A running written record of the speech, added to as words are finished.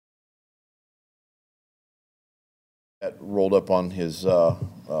Rolled up on his,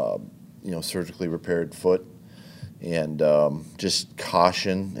 surgically repaired foot, and just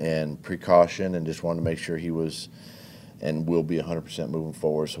caution and precaution, and just wanted to make sure he was and will be 100% moving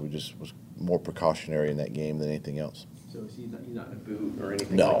forward. So we just was more precautionary in that game than anything else. So is he's not in a boot or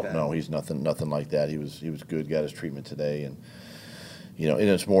anything No, like that? no, he's nothing like that. He was good. Got his treatment today, and and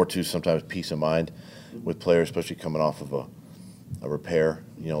it's more to sometimes peace of mind with players, especially coming off of a repair,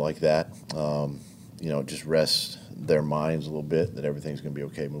 like that. It just rests their minds a little bit that everything's going to be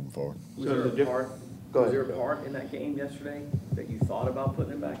okay moving forward. Was there a part in that game yesterday that you thought about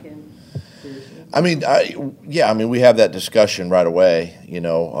putting him back in? Seriously? We have that discussion right away.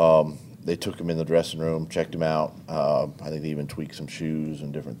 They took him in the dressing room, checked him out. I think they even tweaked some shoes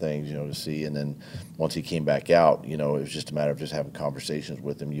and different things, to see. And then once he came back out, it was just a matter of just having conversations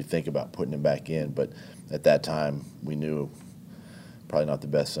with him. You think about putting him back in, but at that time we knew probably not the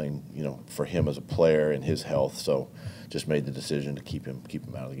best thing, for him as a player and his health. So just made the decision to keep him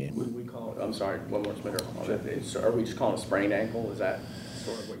out of the game. Would we call it? I'm sorry, one more minute on that. So are we just calling it a sprained ankle? Is that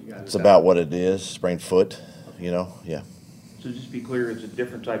sort of what you guys? It's about what it is, sprained foot. Yeah. So just to be clear, it's a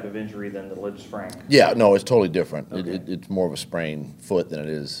different type of injury than the Liz Frank? Yeah, no, it's totally different. Okay. It's more of a sprained foot than it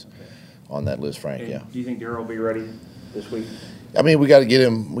is on that Liz Frank. And yeah. Do you think Darryl will be ready this week? We got to get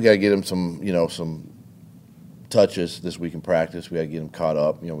him. We got to get him some touches this week in practice. We got to get him caught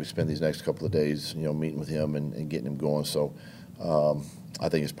up. We spend these next couple of days, meeting with him and getting him going. So I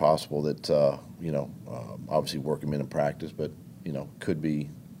think it's possible that obviously work him in practice, but could be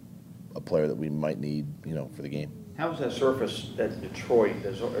a player that we might need, for the game. How's that surface at Detroit,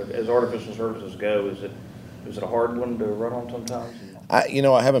 as artificial surfaces go? Is it a hard one to run on sometimes? I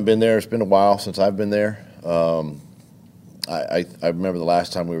haven't been there. It's been a while since I've been there. I remember the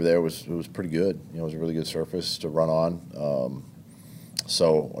last time we were there it was pretty good. It was a really good surface to run on.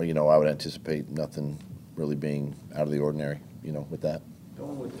 So I would anticipate nothing really being out of the ordinary, with that.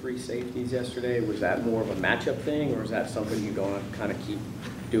 Going with 3 safeties yesterday, was that more of a matchup thing, or is that something you're going to kind of keep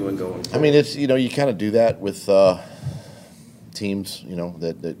doing going forward? It's you kind of do that with teams,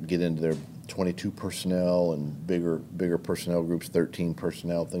 that get into their 22 personnel and bigger personnel groups, 13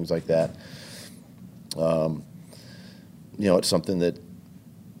 personnel, things like that. It's something that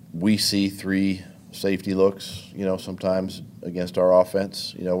we see 3 safety looks, sometimes against our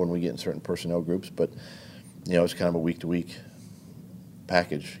offense, when we get in certain personnel groups. But, it's kind of a week-to-week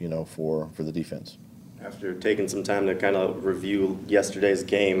package, for the defense. After taking some time to kind of review yesterday's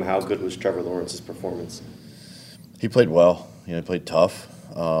game, how good was Trevor Lawrence's performance? He played well. He played tough,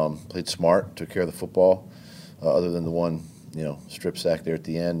 played smart, took care of the football, other than the one, strip sack there at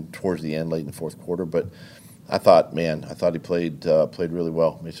the end, towards the end, late in the fourth quarter. But I thought he played really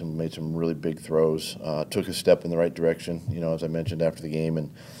well. Made some really big throws. Took a step in the right direction. As I mentioned after the game,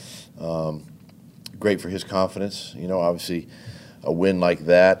 and great for his confidence. Obviously, a win like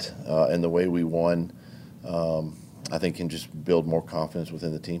that and the way we won, I think can just build more confidence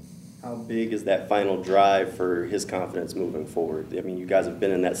within the team. How big is that final drive for his confidence moving forward? You guys have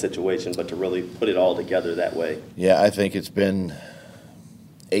been in that situation, but to really put it all together that way. Yeah, I think it's been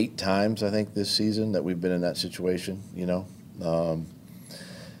 8 times, this season that we've been in that situation, and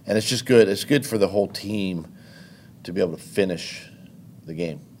it's just good. It's good for the whole team to be able to finish the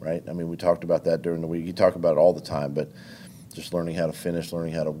game, right? We talked about that during the week. You talk about it all the time, but just learning how to finish,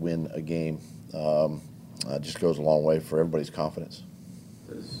 learning how to win a game just goes a long way for everybody's confidence.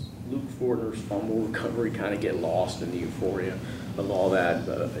 Does Luke Fortner's fumble recovery kind of get lost in the euphoria of all that?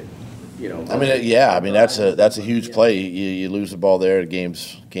 That's a huge play. You lose the ball there, the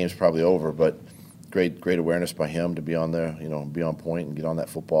game's probably over. But great awareness by him to be on there, be on point and get on that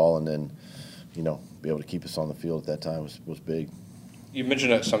football, and then, be able to keep us on the field at that time was big. You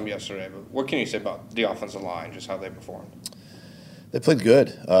mentioned it some yesterday, but what can you say about the offensive line, just how they performed? They played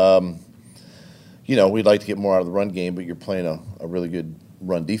good. We'd like to get more out of the run game, but you're playing a really good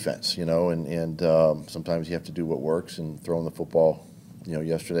run defense, and sometimes you have to do what works, and throwing the football,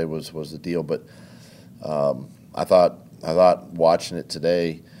 yesterday was the deal. But I thought watching it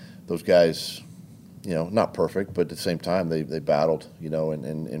today, those guys, not perfect, but at the same time they battled,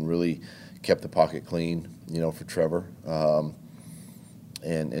 and really kept the pocket clean, for Trevor,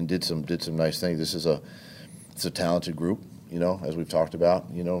 and did some nice things. It's a talented group, as we've talked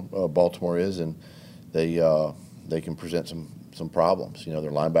about, Baltimore is, and they can present some problems. Their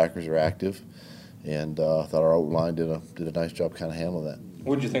linebackers are active, and I thought our O-line did a nice job kind of handling that.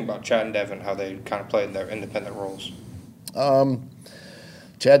 What did you think about Chad and Devin, how they kind of played in their independent roles?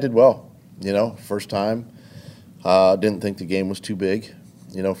 Chad did well, first time. Didn't think the game was too big,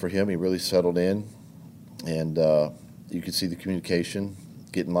 for him. He really settled in, and you could see the communication,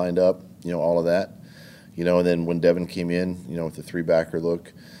 getting lined up, all of that. And then when Devin came in, with the three-backer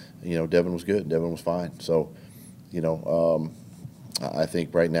look, Devin was good. Devin was fine. So, I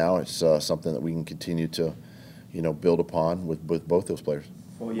think right now it's something that we can continue to, build upon with both those players.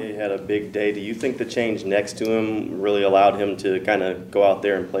 Well, yeah, he had a big day. Do you think the change next to him really allowed him to kind of go out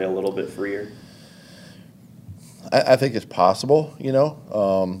there and play a little bit freer? I think it's possible,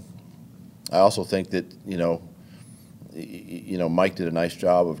 I also think that, Mike did a nice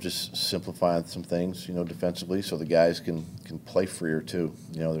job of just simplifying some things, defensively, so the guys can play freer too.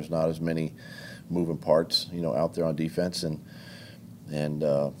 There's not as many moving parts, out there on defense, and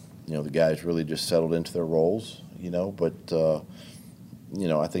the guys really just settled into their roles, But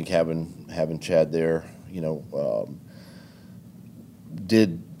I think having Chad there,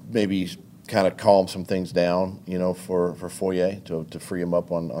 did maybe kind of calm some things down, for Foye to free him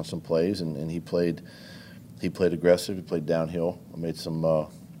up on some plays, and he played aggressive. He played downhill. Made some.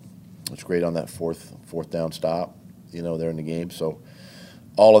 It's great on that fourth down stop, there in the game. So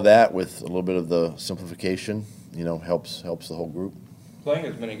all of that with a little bit of the simplification, helps the whole group. Playing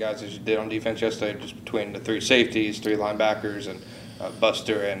as many guys as you did on defense yesterday, just between the three safeties, three linebackers, and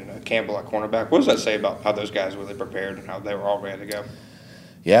Buster and Campbell at cornerback. What does that say about how those guys really prepared and how they were all ready to go?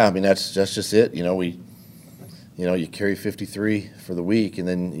 Yeah, I mean that's just it. You carry 53 for the week, and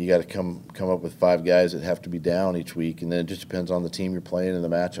then you got to come up with 5 guys that have to be down each week, and then it just depends on the team you're playing and the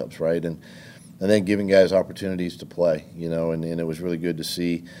matchups, right? And then giving guys opportunities to play, and it was really good to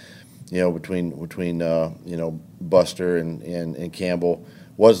see, between Buster and Campbell.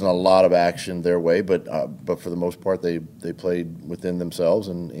 Wasn't a lot of action their way, but for the most part they played within themselves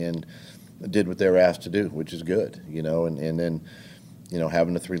and did what they were asked to do, which is good, and then.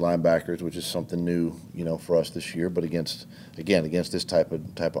 Having the 3 linebackers, which is something new, for us this year. But against this type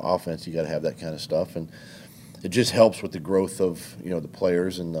of offense, you got to have that kind of stuff, and it just helps with the growth of the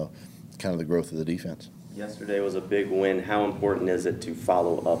players and the kind of the growth of the defense. Yesterday was a big win. How important is it to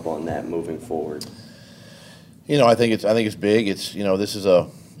follow up on that moving forward? I think it's big. It's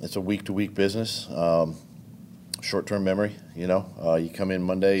it's a week to week business, short term memory. You come in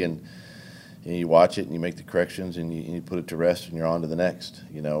Monday and you watch it and you make the corrections and you put it to rest and you're on to the next,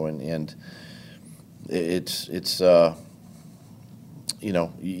 and it's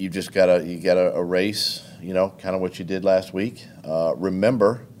you just gotta erase, kind of what you did last week.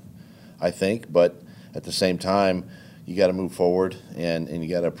 Remember, I think, but at the same time, you got to move forward and you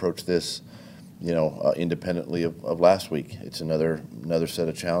got to approach this, independently of last week. It's another set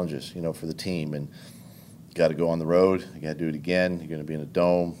of challenges, for the team, and you got to go on the road. You got to do it again. You're going to be in a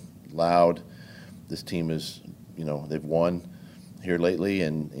dome, loud. This team is, they've won here lately,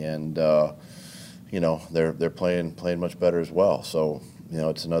 and they're playing much better as well. So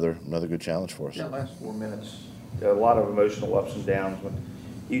it's another good challenge for us. That last 4 minutes, a lot of emotional ups and downs when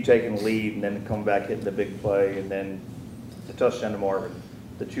you taking the lead and then come back hitting the big play and then the touchdown to Marvin.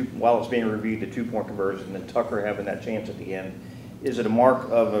 While it's being reviewed, the 2-point conversion, and then Tucker having that chance at the end. Is it a mark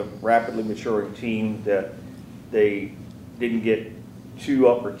of a rapidly maturing team that they didn't get 2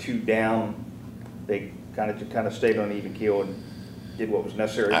 up or 2 down? They kind of stayed on an even keel and did what was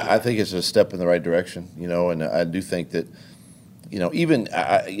necessary. I think it's a step in the right direction, and I do think that, even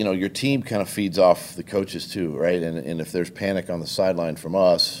your team kind of feeds off the coaches too, right? And if there's panic on the sideline from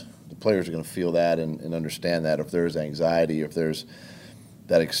us, the players are going to feel that and understand that. If there's anxiety, if there's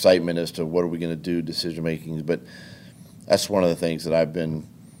that excitement as to what are we going to do, decision making. But that's one of the things that I've been,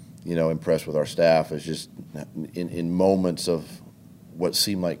 impressed with our staff is just in moments of what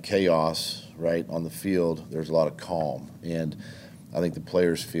seemed like chaos, right, on the field, there's a lot of calm. And I think the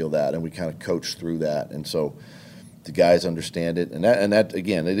players feel that, and we kind of coach through that. And so the guys understand it. And that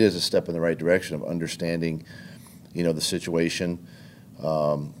again, it is a step in the right direction of understanding, the situation.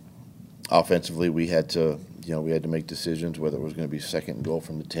 Offensively, we had to make decisions whether it was going to be 2nd and goal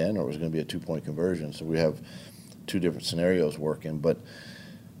from the 10 or it was going to be a 2-point conversion. So we have 2 different scenarios working. But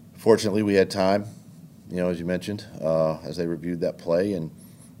fortunately, we had time, as you mentioned, as they reviewed that play, and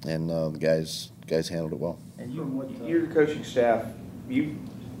the guys handled it well. And your coaching staff,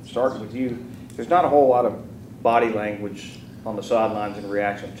 starting with you, there's not a whole lot of body language on the sidelines in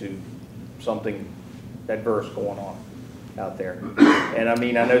reaction to something adverse going on out there. And I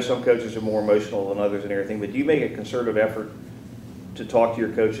mean, I know some coaches are more emotional than others and everything, but do you make a concerted effort to talk to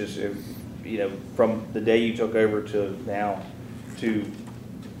your coaches, from the day you took over to now, to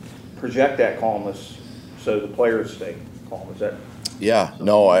project that calmness so the players stay calm? Is that? Yeah,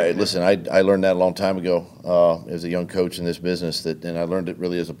 no, I learned that a long time ago as a young coach in this business, and I learned it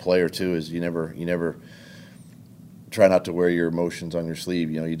really as a player too, is you never try not to wear your emotions on your sleeve.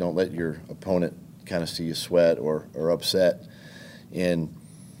 You don't let your opponent kind of see you sweat or upset. And,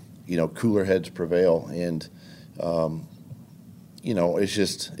 cooler heads prevail. And, it's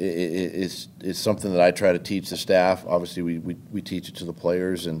just it's something that I try to teach the staff. Obviously, we teach it to the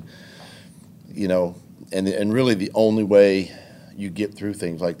players, and and really the only way you get through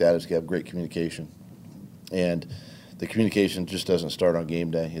things like that is to have great communication. And the communication just doesn't start on game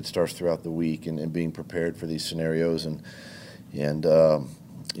day. It starts throughout the week, and being prepared for these scenarios, and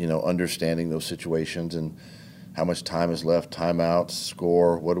understanding those situations and how much time is left, timeouts,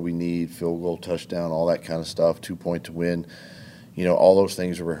 score, what do we need, field goal, touchdown, all that kind of stuff, 2-point to win. All those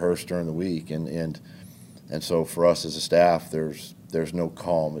things are rehearsed during the week, and so for us as a staff, there's no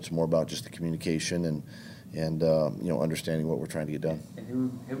calm. It's more about just the communication and understanding what we're trying to get done.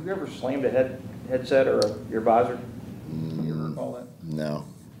 And have you ever slammed a headset or your visor? You ever recall that? No,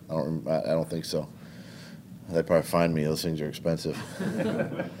 I don't think so. They'd probably find me. Those things are expensive.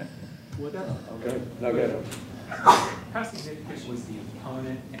 Okay. No, good. How significant was the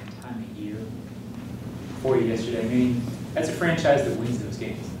opponent and time of year for you yesterday? I mean, that's a franchise that wins those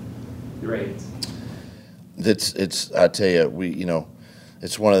games, the Ravens. I tell you,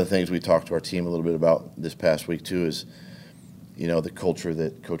 it's one of the things we talked to our team a little bit about this past week too, is, the culture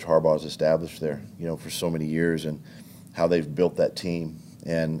that Coach Harbaugh has established there, for so many years, and how they've built that team,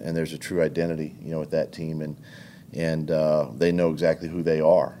 and there's a true identity, with that team, and they know exactly who they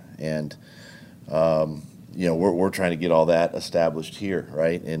are, and we're trying to get all that established here,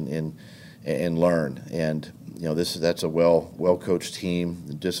 right, and learn, and that's a well coached team,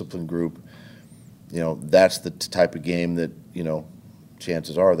 a disciplined group. That's the type of game that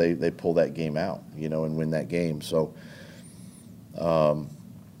chances are they pull that game out, and win that game. So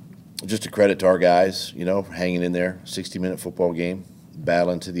just a credit to our guys, for hanging in there, 60-minute football game,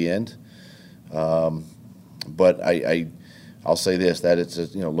 battling to the end. But I'll say this, that it's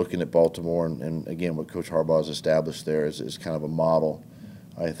looking at Baltimore and again what Coach Harbaugh has established there is kind of a model,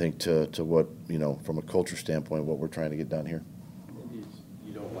 I think, to what, from a culture standpoint, what we're trying to get done here.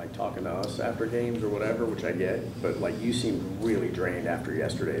 You don't like talking to us after games or whatever, which I get, but you seemed really drained after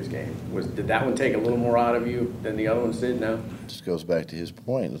yesterday's game. Did that one take a little more out of you than the other ones did? No? Just goes back to his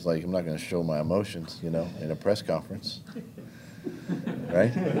point. It's like, I'm not going to show my emotions, in a press conference.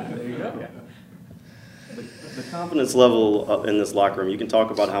 Right? There you go. The confidence level in this locker room, you can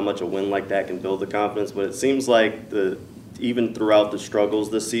talk about how much a win like that can build the confidence, but it seems like even throughout the struggles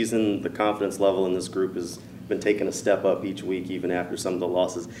this season, the confidence level in this group has been taking a step up each week, even after some of the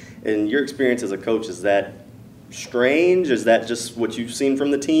losses. In your experience as a coach, is that strange? Is that just what you've seen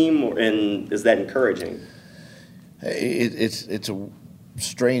from the team, and is that encouraging? It's a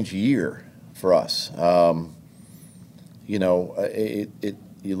strange year for us. You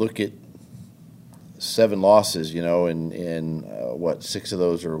look at 7 losses, and 6 of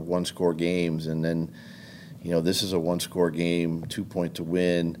those are one-score games, and then, this is a one-score game, 2-point to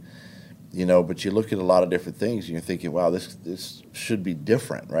win, but you look at a lot of different things, and you're thinking, wow, this should be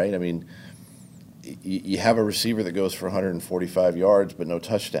different, right? I mean, you have a receiver that goes for 145 yards but no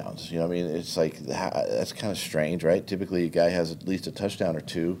touchdowns. It's like that's kind of strange, right? Typically, a guy has at least a touchdown or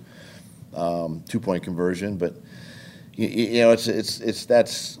 2, 2-point conversion, but it's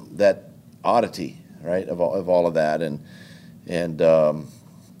that oddity, right, of all of that, and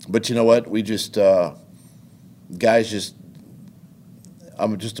but you know what? We just guys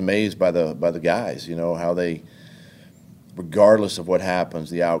I'm just amazed by the guys. How they, regardless of what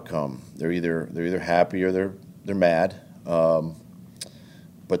happens, the outcome, they're either happy or they're mad,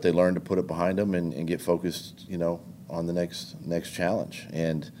 but they learn to put it behind them and get focused, on the next challenge,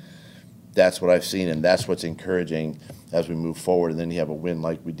 and that's what I've seen, and that's what's encouraging as we move forward. And then you have a win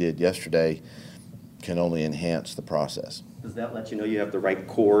like we did yesterday, can only enhance the process. Does that let you know you have the right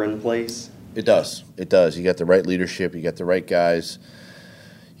core in place? It does. It does. You got the right leadership. You got the right guys.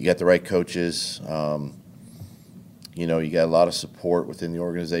 You got the right coaches. You got a lot of support within the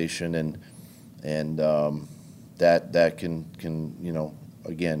organization, and that can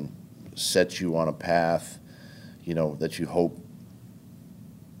again set you on a path, that you hope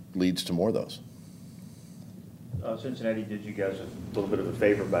leads to more of those. Cincinnati did you guys a little bit of a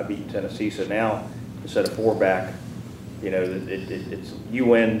favor by beating Tennessee, so now instead of 4 back, it's you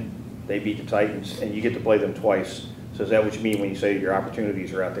win, they beat the Titans, and you get to play them twice. So is that what you mean when you say your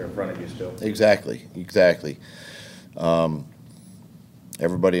opportunities are out there in front of you still? Exactly.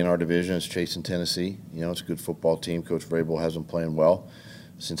 Everybody in our division is chasing Tennessee. It's a good football team. Coach Vrabel has them playing well.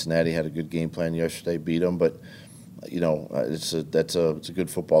 Cincinnati had a good game plan yesterday, beat them, but it's a good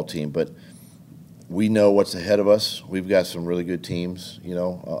football team. But we know what's ahead of us. We've got some really good teams,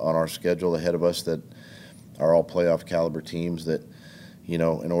 on our schedule ahead of us that are all playoff caliber teams that, in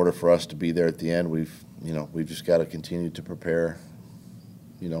order for us to be there at the end, we've just got to continue to prepare,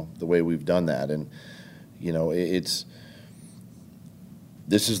 the way we've done that. And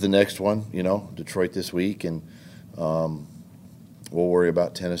this is the next one, Detroit this week, and we'll worry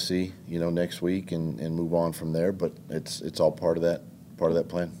about Tennessee, next week and move on from there. But it's all part of that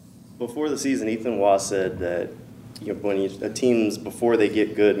plan. Before the season, Ethan Wass said that when teams, before they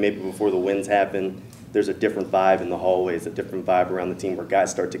get good, maybe before the wins happen, there's a different vibe in the hallways, a different vibe around the team where guys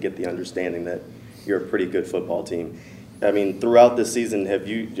start to get the understanding that you're a pretty good football team. I mean, throughout this season, are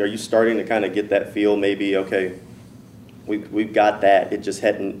you starting to kind of get that feel? Maybe, okay, we've got that. It just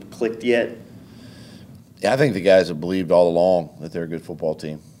hadn't clicked yet. Yeah, I think the guys have believed all along that they're a good football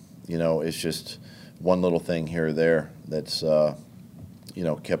team. It's just one little thing here or there that's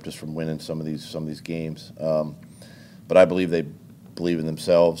kept us from winning some of these games. But I believe they believe in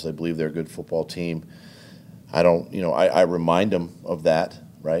themselves. They believe they're a good football team. I don't, I remind them of that,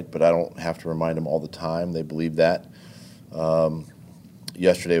 right? But I don't have to remind them all the time. They believe that.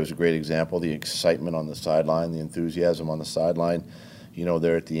 Yesterday was a great example. The excitement on the sideline, the enthusiasm on the sideline,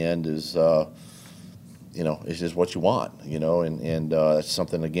 there at the end is, it's just what you want, and it's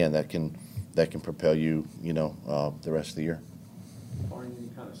something, again, that can propel you, the rest of the year. Barring any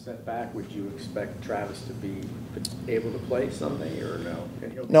kind of setback, would you expect Travis to be able to play Sunday or no?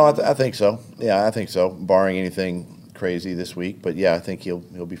 No, I think so. Yeah, I think so. Barring anything crazy this week, but yeah, I think he'll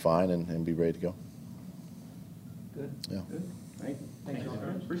be fine and be ready to go. Good. Yeah. Good. Thank you. Thank you.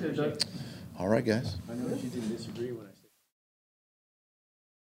 Appreciate it, Doug. All right, guys. I know you didn't disagree when I said